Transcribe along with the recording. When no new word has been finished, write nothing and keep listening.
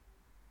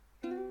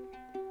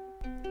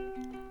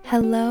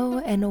Hello,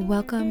 and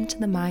welcome to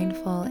the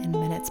Mindful in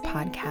Minutes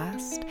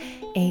podcast,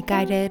 a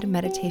guided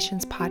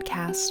meditations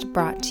podcast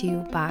brought to you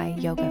by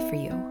Yoga for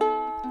You.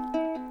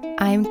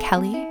 I'm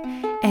Kelly,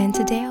 and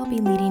today I'll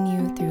be leading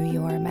you through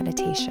your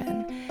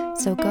meditation.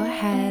 So go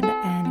ahead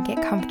and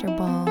get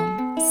comfortable,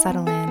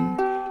 settle in,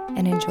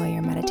 and enjoy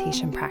your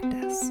meditation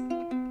practice.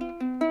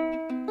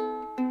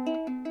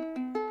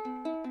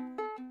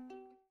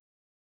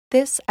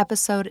 This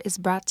episode is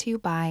brought to you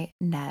by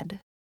Ned.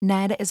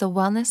 Ned is a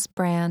wellness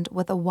brand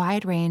with a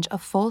wide range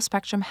of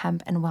full-spectrum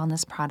hemp and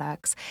wellness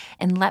products,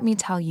 and let me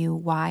tell you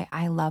why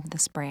I love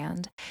this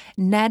brand.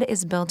 Ned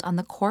is built on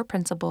the core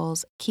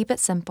principles: keep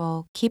it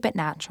simple, keep it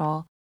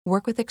natural,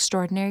 work with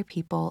extraordinary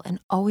people, and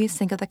always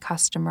think of the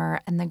customer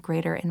and the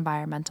greater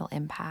environmental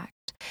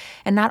impact.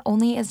 And not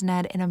only is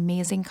Ned an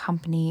amazing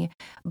company,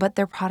 but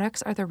their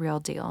products are the real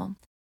deal.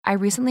 I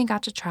recently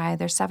got to try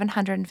their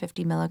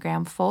 750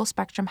 milligram full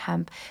spectrum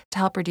hemp to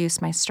help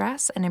reduce my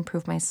stress and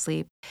improve my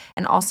sleep,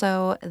 and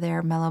also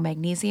their mellow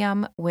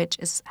magnesium, which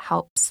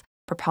helps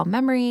propel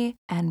memory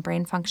and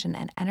brain function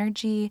and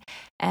energy.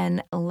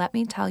 And let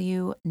me tell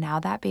you, now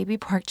that baby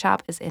pork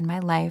chop is in my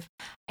life,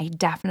 I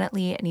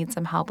definitely need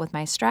some help with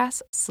my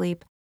stress,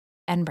 sleep,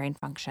 and brain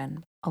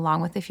function,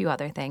 along with a few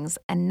other things.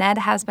 And Ned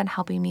has been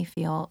helping me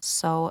feel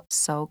so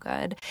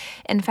good.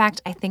 In fact,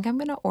 I think I'm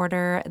going to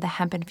order the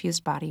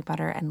hemp-infused body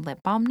butter and lip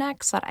balm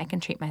next so that I can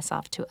treat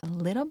myself to a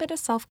little bit of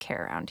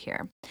self-care around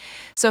here.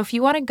 So if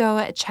you want to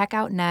go check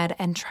out Ned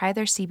and try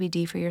their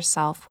CBD for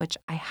yourself, which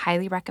I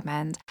highly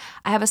recommend,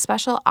 I have a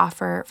special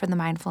offer for the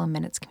Mindful in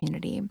Minutes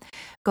community.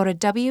 Go to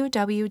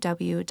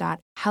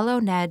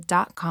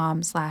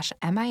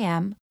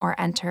www.helloned.com/MIM or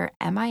enter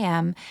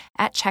MIM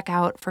at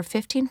checkout for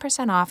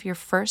 15% off your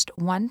first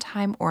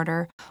one-time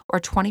order or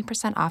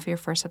 20% off your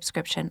first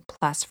subscription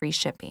plus free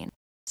shipping.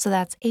 So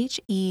that's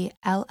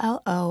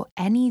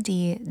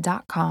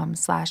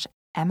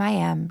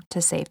HELLONED.com/MIM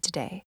to save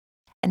today.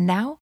 And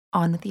now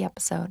on with the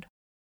episode.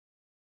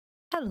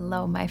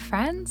 Hello, my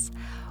friends.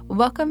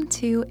 Welcome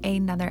to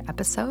another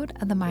episode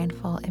of the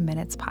Mindful in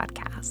Minutes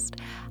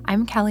podcast.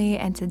 I'm Kelly,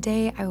 and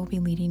today I will be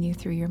leading you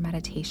through your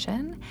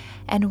meditation.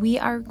 And we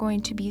are going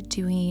to be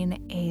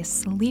doing a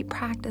sleep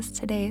practice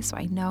today. So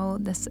I know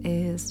this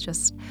is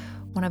just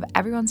one of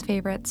everyone's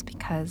favorites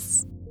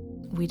because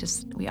we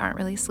aren't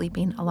really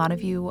sleeping. A lot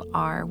of you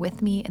are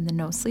with me in the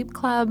No Sleep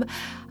Club,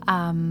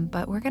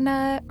 but we're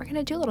gonna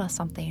do a little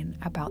something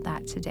about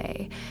that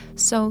today.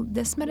 So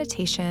this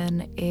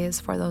meditation is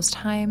for those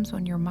times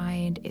when your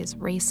mind is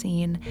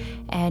racing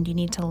and you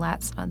need to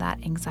let some of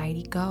that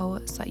anxiety go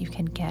so that you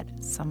can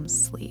get some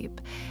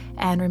sleep.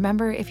 And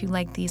remember, if you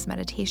like these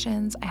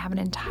meditations, I have an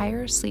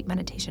entire sleep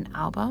meditation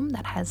album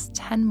that has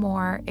 10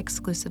 more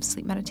exclusive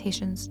sleep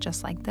meditations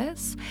just like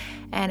this.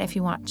 And if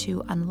you want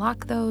to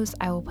unlock those,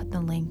 I will put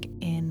the link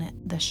in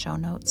the show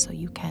notes so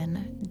you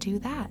can do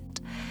that.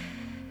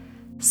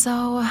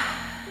 So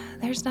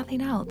there's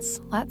nothing else.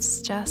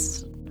 Let's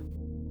just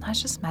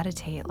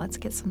meditate. Let's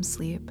get some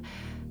sleep.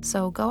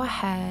 So go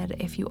ahead,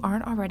 if you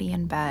aren't already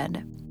in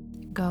bed,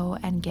 go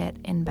and get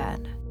in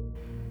bed.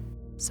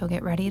 So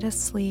get ready to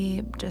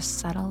sleep, just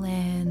settle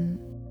in,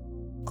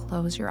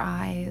 close your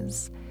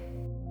eyes.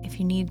 If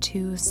you need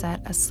to,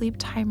 set a sleep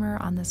timer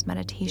on this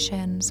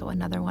meditation so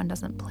another one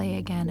doesn't play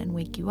again and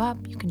wake you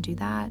up, you can do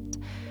that.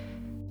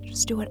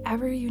 Just do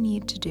whatever you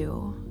need to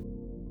do.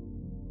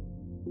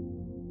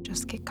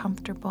 Just get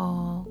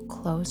comfortable,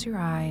 close your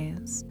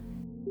eyes,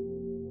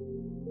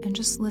 and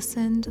just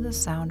listen to the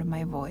sound of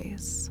my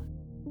voice.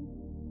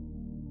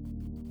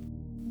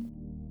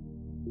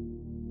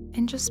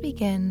 And just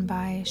begin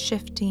by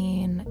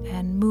shifting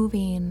and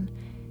moving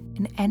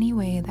in any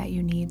way that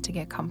you need to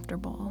get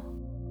comfortable.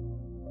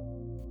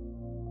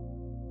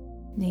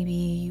 Maybe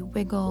you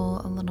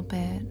wiggle a little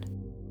bit.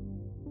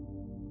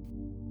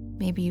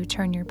 Maybe you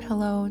turn your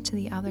pillow to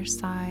the other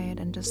side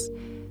and just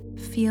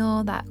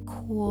feel that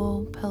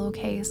cool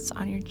pillowcase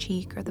on your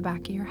cheek or the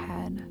back of your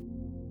head.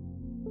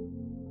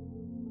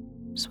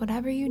 Just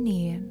whatever you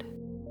need,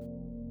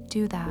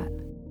 do that.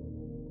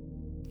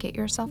 Get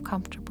yourself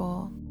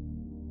comfortable.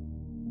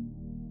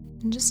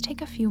 And just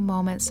take a few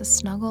moments to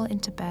snuggle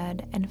into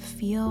bed and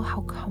feel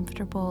how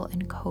comfortable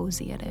and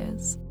cozy it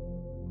is.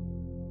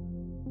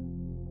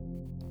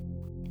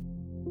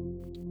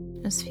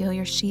 Just feel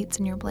your sheets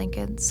and your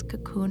blankets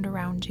cocooned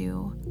around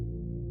you.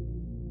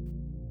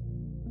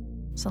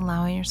 Just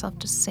allowing yourself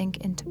to sink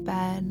into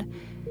bed,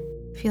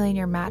 feeling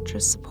your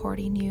mattress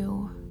supporting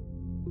you.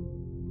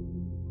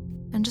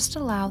 And just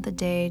allow the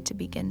day to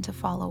begin to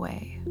fall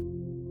away.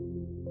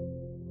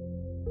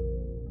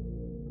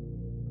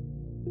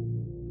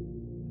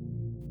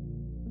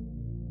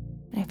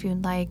 And if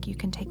you'd like, you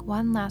can take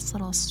one last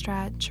little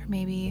stretch or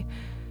maybe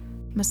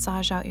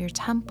massage out your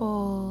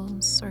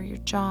temples or your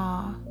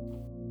jaw.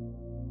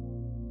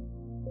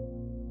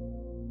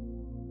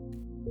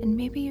 And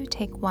maybe you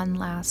take one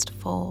last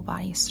full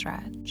body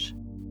stretch.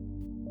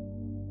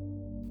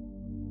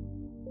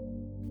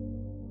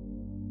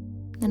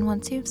 And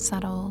once you've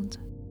settled,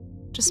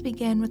 just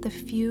begin with a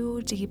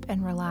few deep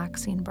and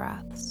relaxing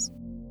breaths.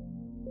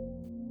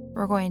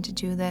 We're going to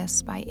do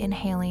this by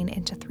inhaling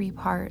into 3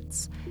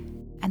 parts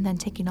and then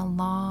taking a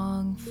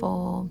long,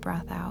 full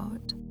breath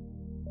out.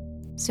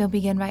 So you'll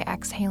begin by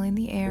exhaling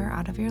the air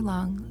out of your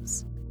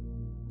lungs,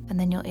 and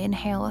then you'll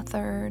inhale a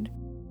third.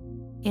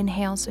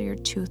 Inhale so you're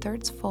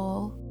 2/3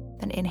 full,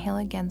 then inhale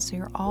again so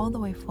you're all the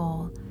way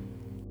full,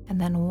 and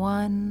then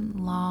one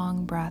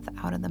long breath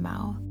out of the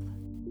mouth.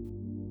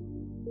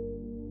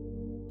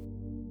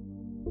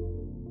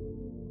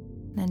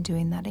 And then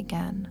doing that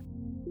again.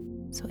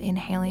 So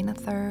inhaling a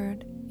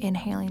third,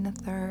 inhaling a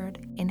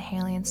third,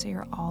 inhaling so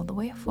you're all the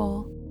way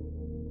full,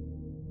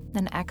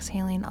 then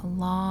exhaling a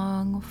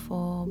long,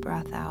 full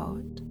breath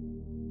out.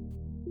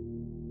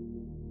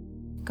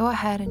 Go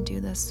ahead and do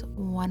this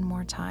one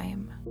more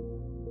time.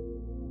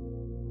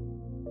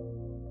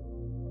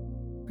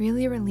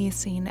 Really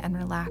releasing and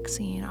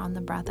relaxing on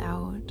the breath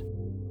out.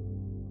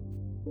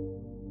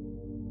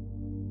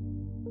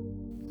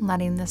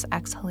 Letting this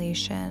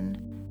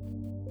exhalation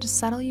just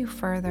settle you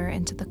further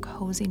into the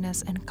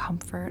coziness and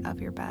comfort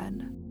of your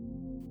bed.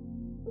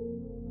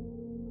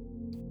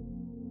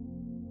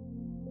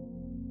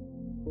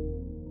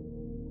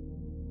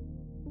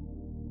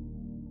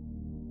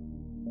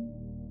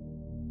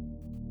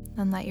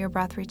 Then let your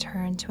breath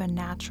return to a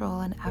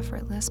natural and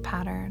effortless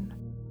pattern.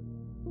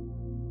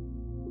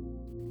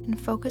 And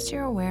focus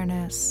your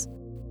awareness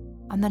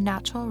on the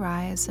natural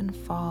rise and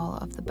fall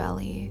of the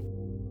belly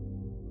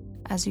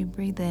as you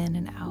breathe in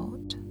and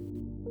out.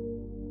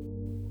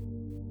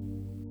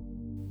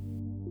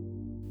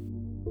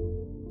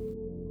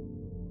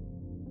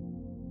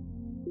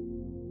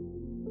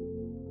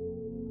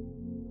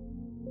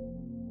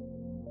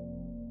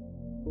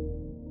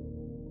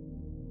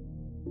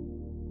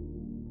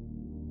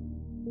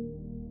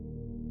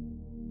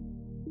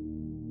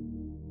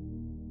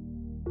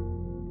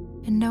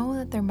 And know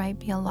that there might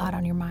be a lot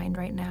on your mind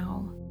right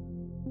now,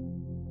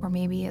 or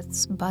maybe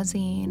it's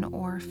buzzing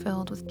or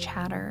filled with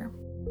chatter.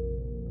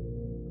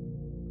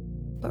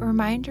 But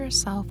remind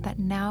yourself that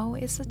now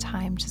is the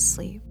time to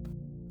sleep.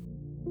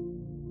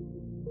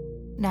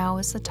 Now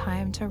is the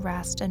time to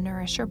rest and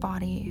nourish your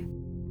body.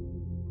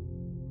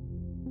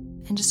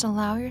 And just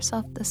allow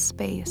yourself the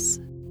space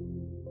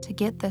to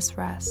get this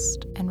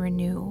rest and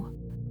renew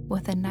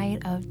with a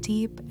night of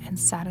deep and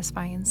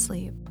satisfying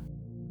sleep.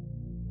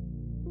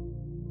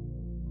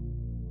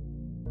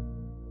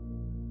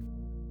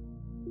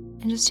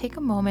 And just take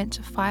a moment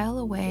to file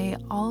away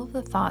all of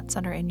the thoughts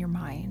that are in your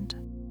mind.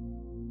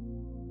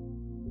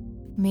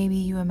 Maybe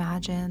you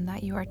imagine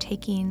that you are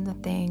taking the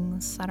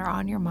things that are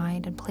on your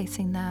mind and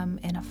placing them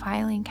in a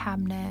filing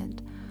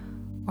cabinet,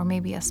 or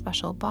maybe a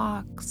special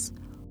box,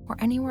 or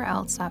anywhere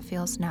else that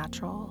feels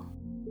natural.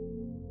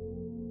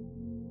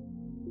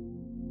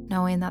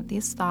 Knowing that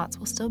these thoughts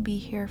will still be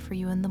here for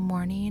you in the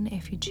morning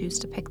if you choose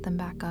to pick them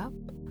back up.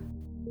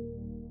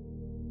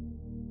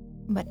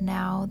 But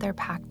now they're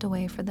packed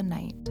away for the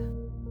night.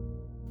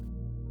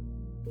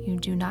 You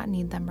do not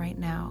need them right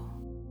now,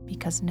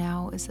 because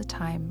now is the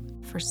time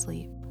for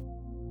sleep.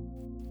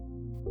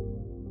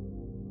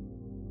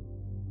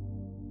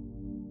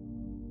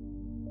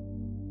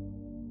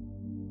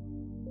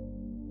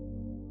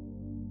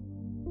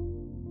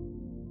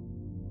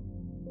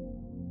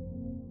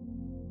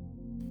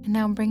 And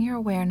now bring your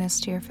awareness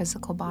to your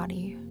physical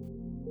body.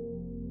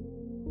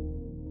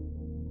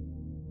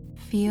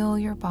 Feel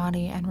your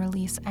body and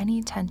release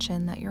any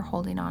tension that you're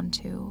holding on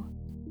to.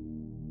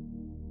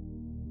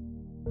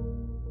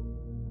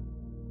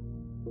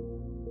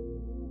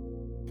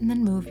 And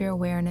then move your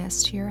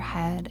awareness to your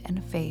head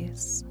and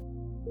face.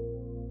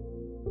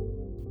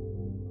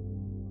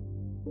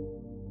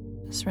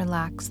 Just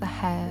relax the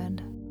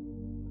head,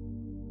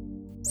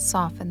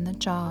 soften the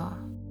jaw.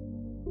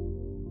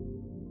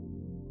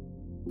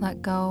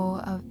 Let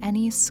go of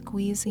any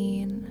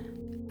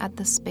squeezing at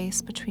the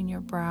space between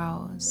your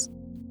brows.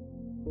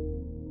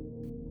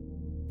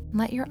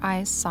 Let your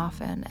eyes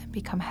soften and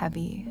become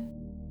heavy.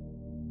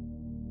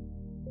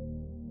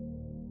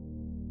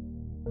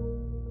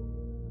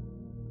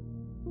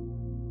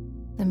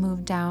 Then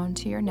move down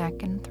to your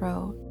neck and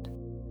throat.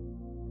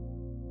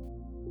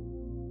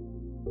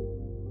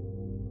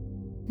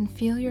 And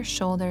feel your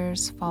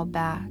shoulders fall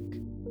back,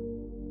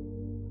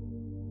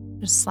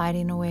 just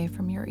sliding away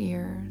from your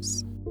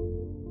ears.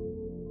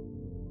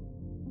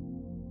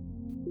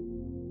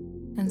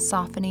 And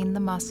softening the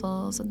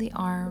muscles of the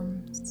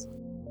arms,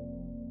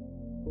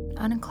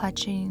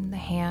 unclenching the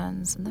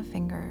hands and the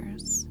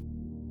fingers.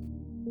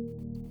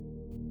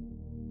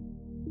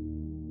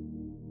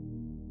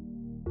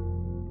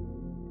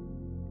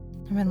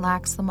 And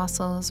relax the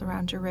muscles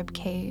around your rib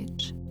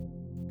cage.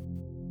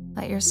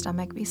 Let your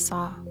stomach be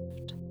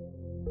soft.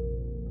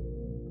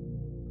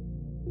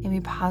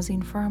 Maybe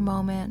pausing for a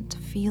moment,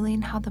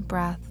 feeling how the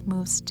breath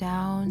moves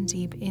down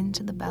deep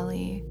into the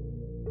belly.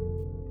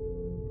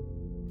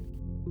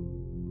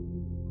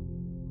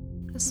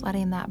 Just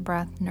letting that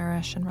breath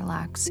nourish and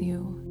relax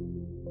you.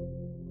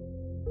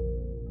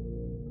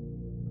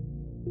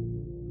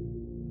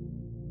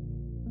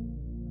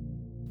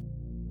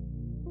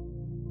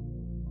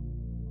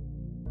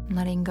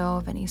 letting go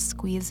of any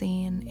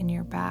squeezing in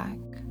your back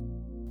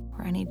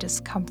or any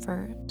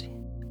discomfort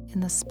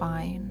in the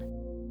spine.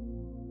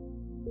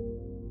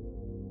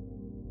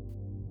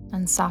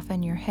 And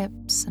soften your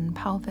hips and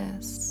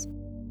pelvis.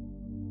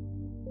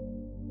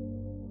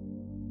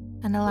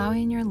 And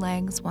allowing your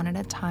legs one at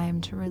a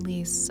time to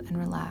release and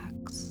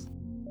relax.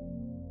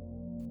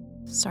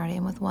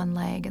 Starting with one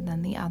leg and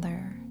then the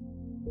other.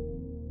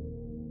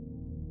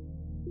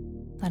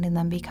 Letting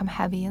them become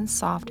heavy and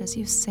soft as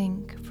you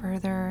sink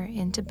further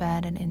into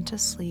bed and into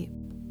sleep.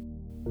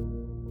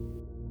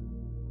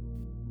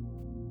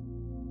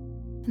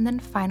 And then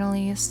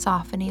finally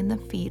softening the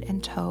feet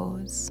and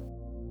toes.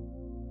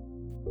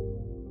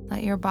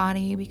 Let your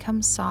body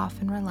become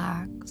soft and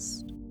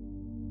relaxed.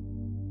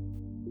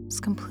 It's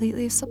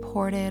completely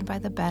supported by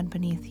the bed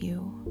beneath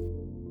you.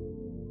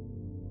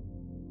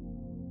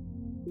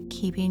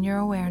 Keeping your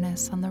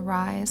awareness on the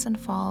rise and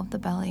fall of the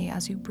belly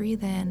as you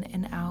breathe in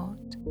and out.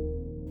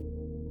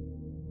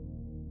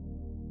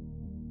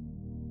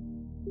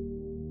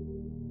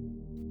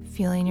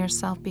 Feeling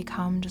yourself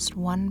become just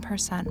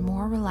 1%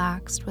 more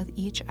relaxed with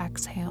each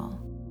exhale.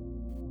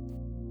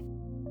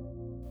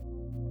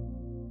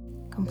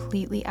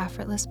 Completely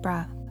effortless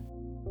breath.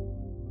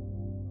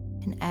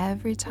 And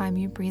every time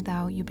you breathe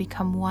out, you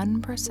become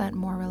 1%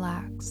 more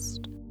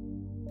relaxed.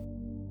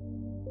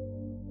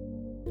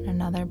 And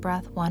another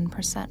breath,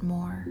 1%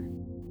 more,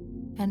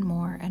 and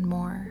more and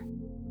more.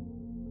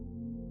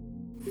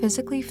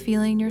 Physically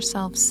feeling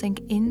yourself sink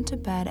into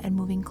bed and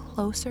moving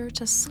closer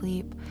to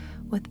sleep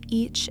with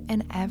each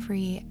and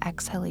every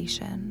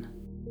exhalation.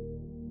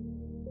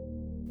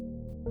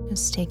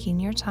 Just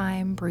taking your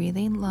time,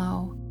 breathing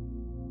low,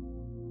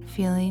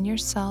 feeling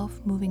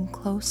yourself moving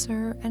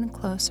closer and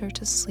closer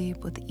to sleep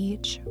with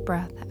each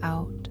breath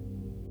out.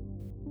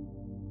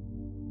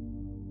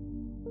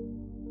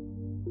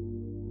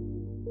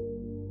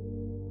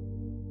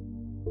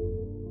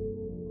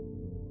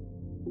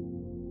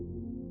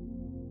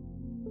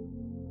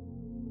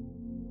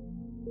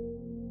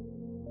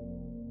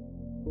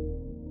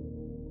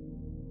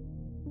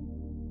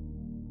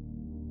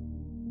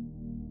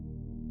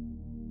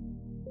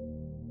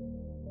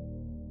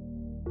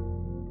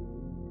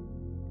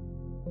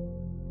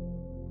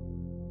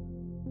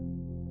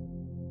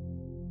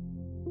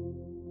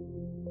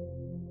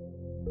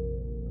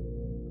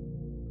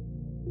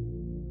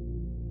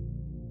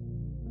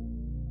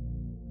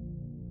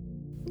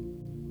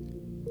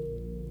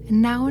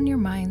 And now in your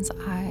mind's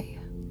eye,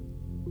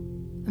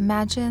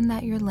 imagine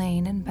that you're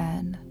laying in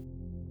bed.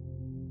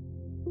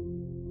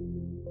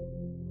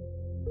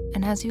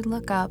 And as you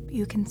look up,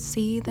 you can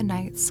see the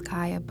night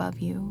sky above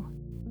you.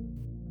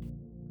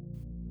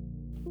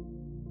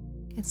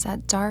 It's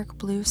that dark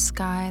blue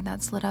sky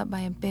that's lit up by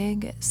a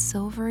big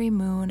silvery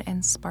moon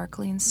and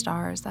sparkling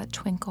stars that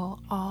twinkle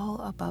all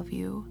above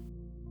you.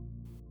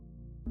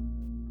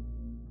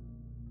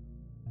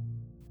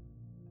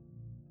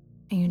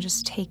 And you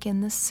just take in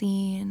the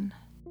scene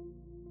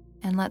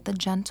and let the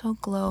gentle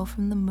glow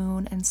from the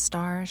moon and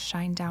stars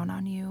shine down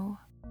on you.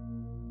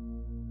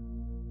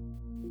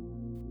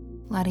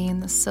 Letting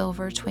the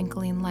silver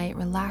twinkling light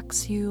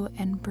relax you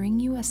and bring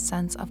you a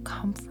sense of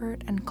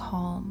comfort and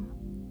calm.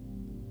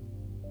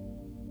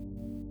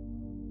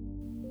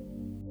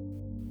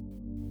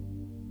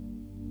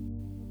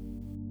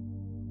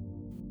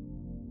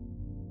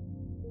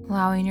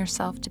 Allowing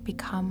yourself to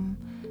become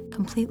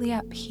completely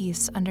at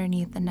peace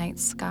underneath the night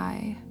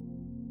sky.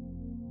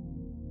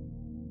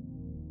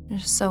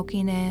 Just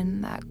soaking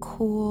in that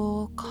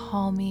cool,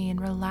 calming,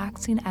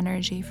 relaxing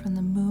energy from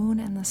the moon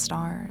and the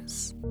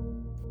stars.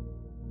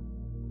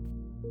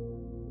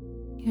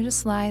 You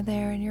just lie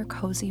there in your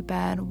cozy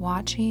bed,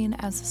 watching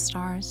as the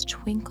stars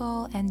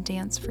twinkle and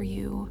dance for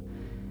you,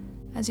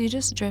 as you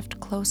just drift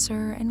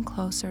closer and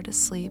closer to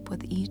sleep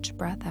with each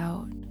breath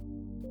out.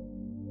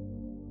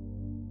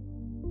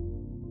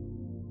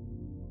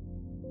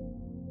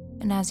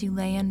 And as you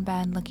lay in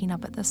bed looking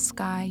up at the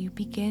sky, you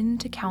begin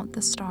to count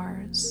the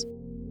stars.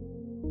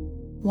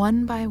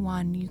 One by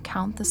one, you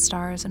count the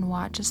stars and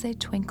watch as they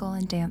twinkle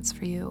and dance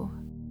for you.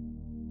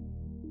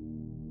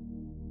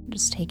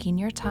 Just taking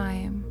your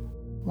time,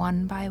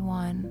 one by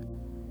one,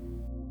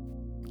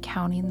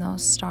 counting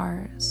those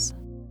stars.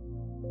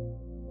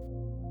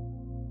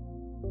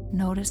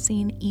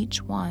 Noticing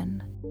each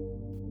one,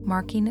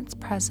 marking its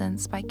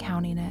presence by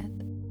counting it,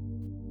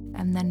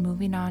 and then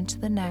moving on to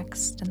the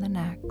next and the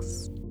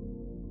next.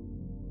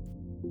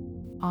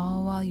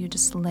 All while you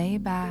just lay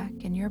back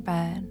in your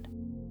bed,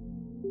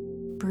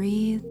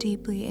 breathe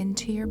deeply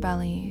into your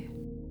belly,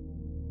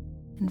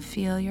 and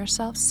feel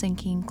yourself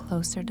sinking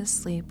closer to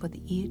sleep with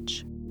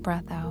each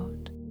breath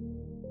out.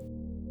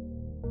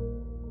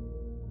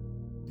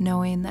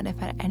 Knowing that if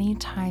at any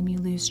time you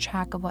lose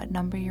track of what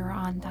number you're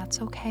on,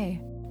 that's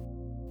okay.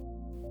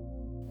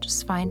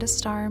 Just find a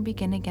star and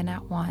begin again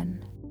at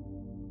 1.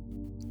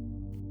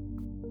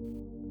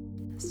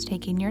 Just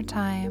taking your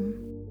time,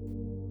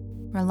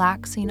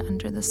 relaxing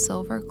under the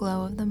silver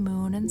glow of the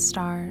moon and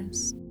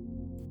stars,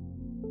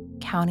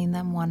 counting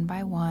them one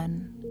by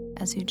one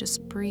as you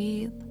just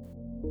breathe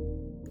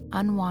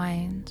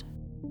unwind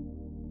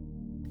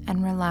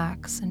and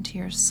relax into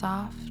your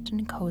soft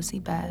and cozy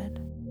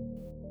bed.